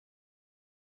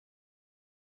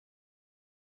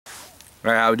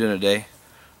Alright, how we doing today?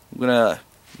 I'm gonna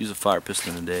use a fire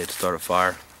piston today to start a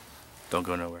fire. Don't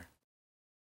go nowhere.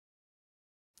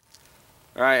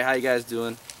 Alright, how you guys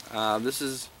doing? This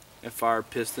is a fire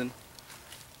piston,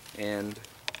 and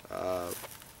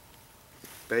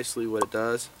basically what it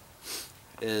does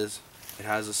is it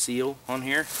has a seal on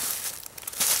here.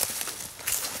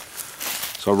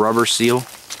 So a rubber seal,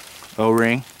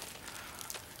 O-ring.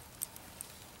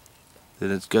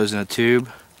 Then it goes in a tube.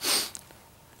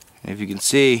 And if you can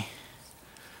see,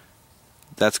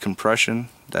 that's compression,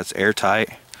 that's airtight,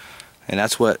 and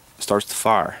that's what starts the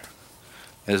fire.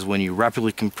 Is when you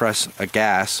rapidly compress a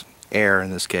gas, air in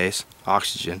this case,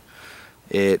 oxygen,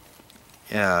 it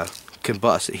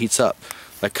combusts, it heats up.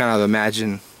 Like kind of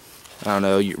imagine, I don't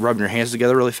know, you rubbing your hands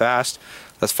together really fast.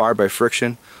 That's fire by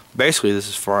friction. Basically this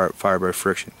is fire by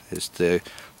friction. It's the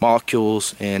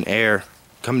molecules in air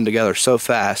coming together so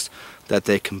fast that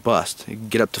they combust. You can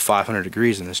get up to 500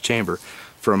 degrees in this chamber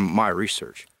from my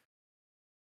research.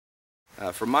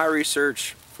 From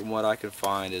what I can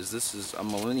find, is this is a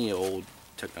millennia old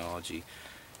technology.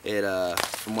 It,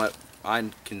 from what I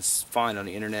can find on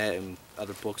the internet and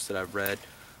other books that I've read,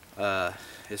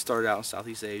 it started out in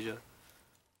Southeast Asia.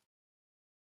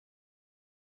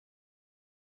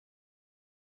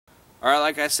 Alright,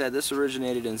 like I said, this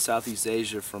originated in Southeast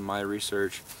Asia from my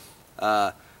research.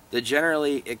 The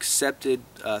generally accepted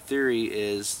theory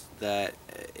is that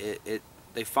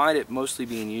they find it mostly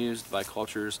being used by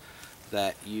cultures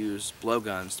that use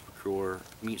blowguns to procure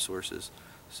meat sources.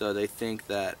 So they think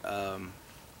that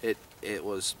it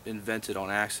was invented on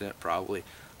accident, probably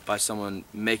by someone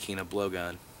making a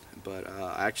blowgun. But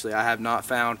actually I have not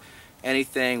found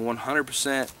anything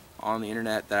 100% on the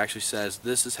internet that actually says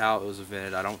this is how it was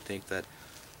invented. I don't think that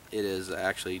it is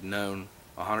actually known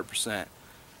 100%.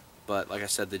 But like I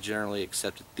said, the generally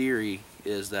accepted theory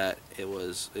is that it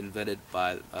was invented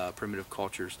by primitive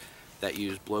cultures that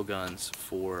used blowguns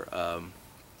for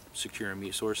securing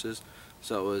meat sources.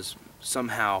 So it was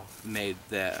somehow made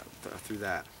through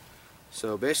that.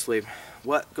 So basically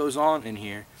what goes on in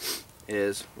here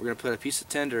is we're going to put a piece of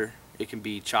tinder. It can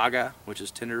be chaga, which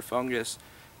is tinder fungus.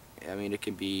 I mean, it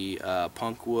can be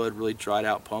punk wood, really dried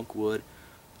out punk wood,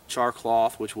 char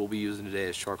cloth, which we'll be using today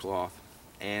as char cloth,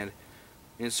 and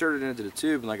insert it into the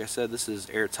tube. And like I said, this is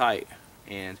airtight,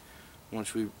 and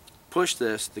once we push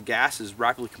this, the gases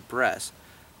rapidly compress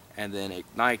and then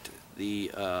ignite the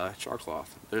char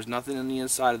cloth. There's nothing in the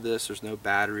inside of this. There's no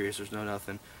batteries, there's no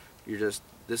nothing.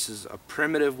 This is a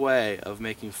primitive way of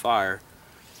making fire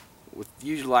with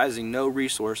utilizing no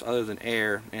resource other than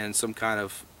air and some kind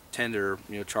of tinder,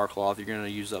 char cloth. You're going to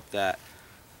use up that.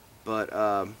 But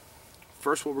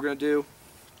first what we're going to do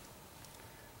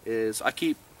is I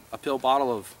keep a pill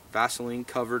bottle of Vaseline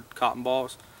covered cotton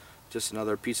balls, just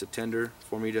another piece of tinder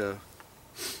for me to,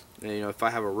 if I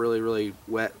have a really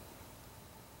wet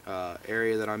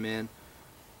area that I'm in,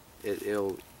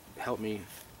 it'll help me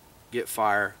get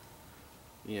fire,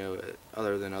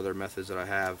 other than other methods that I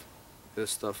have.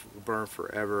 This stuff will burn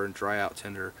forever and dry out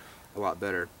tinder a lot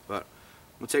better. But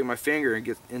I'm going to take my finger and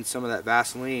get in some of that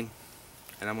Vaseline,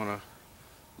 and I'm going to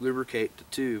lubricate the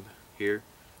tube here.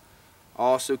 I'll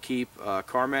also keep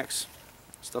Carmex,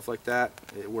 stuff like that.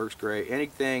 It works great.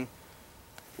 Anything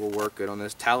will work good on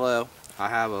this. Tallow, I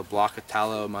have a block of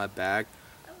tallow in my bag.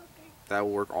 That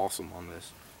will work awesome on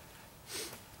this.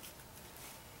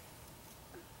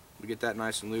 We get that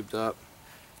nice and lubed up.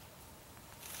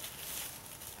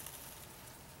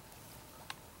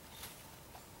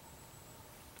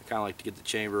 I kind of like to get the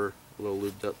chamber a little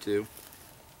lubed up too.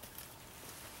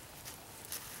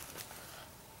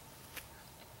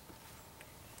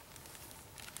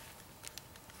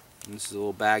 And this is a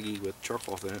little baggie with char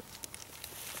cloth in it.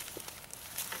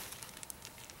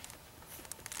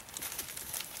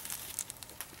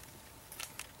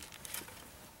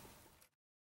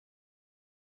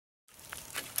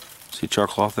 See char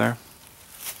cloth there?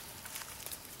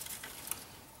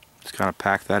 Just kind of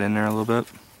pack that in there a little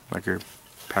bit, like you're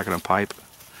packing a pipe.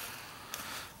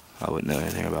 I wouldn't know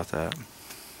anything about that.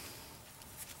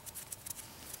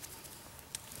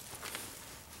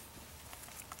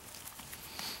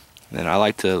 Then I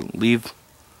like to leave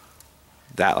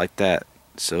that like that,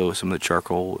 so some of the char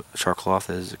cloth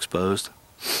is exposed.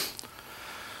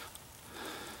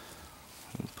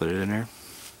 Put it in there,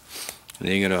 and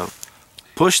then you're gonna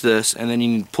push this, and then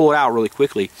you can pull it out really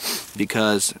quickly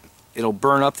because it'll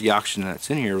burn up the oxygen that's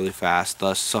in here really fast,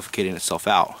 thus suffocating itself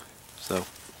out. So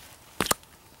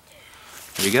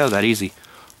there you go, that easy.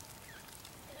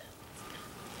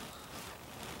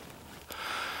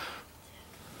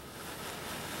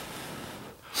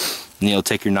 And you'll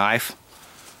take your knife,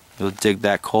 you'll dig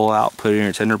that coal out, put it in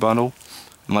your tinder bundle,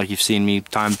 And like you've seen me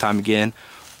time and time again,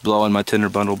 blowing my tinder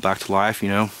bundle back to life, you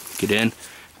know. Get in,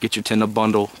 get your tinder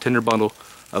bundle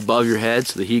above your head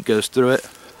so the heat goes through it,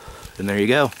 and there you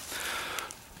go.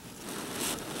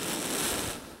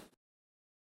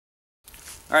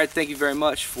 Alright, thank you very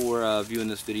much for viewing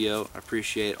this video. I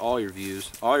appreciate all your views,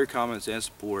 all your comments, and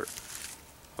support.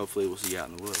 Hopefully we'll see you out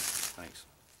in the woods. Thanks.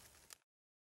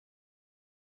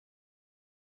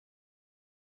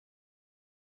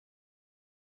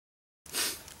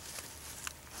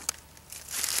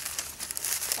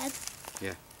 Dad?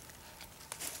 Yeah.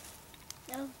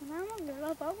 Now, when I'm gonna grow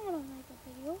up, I want to make a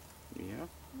video Yeah?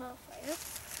 about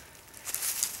fire.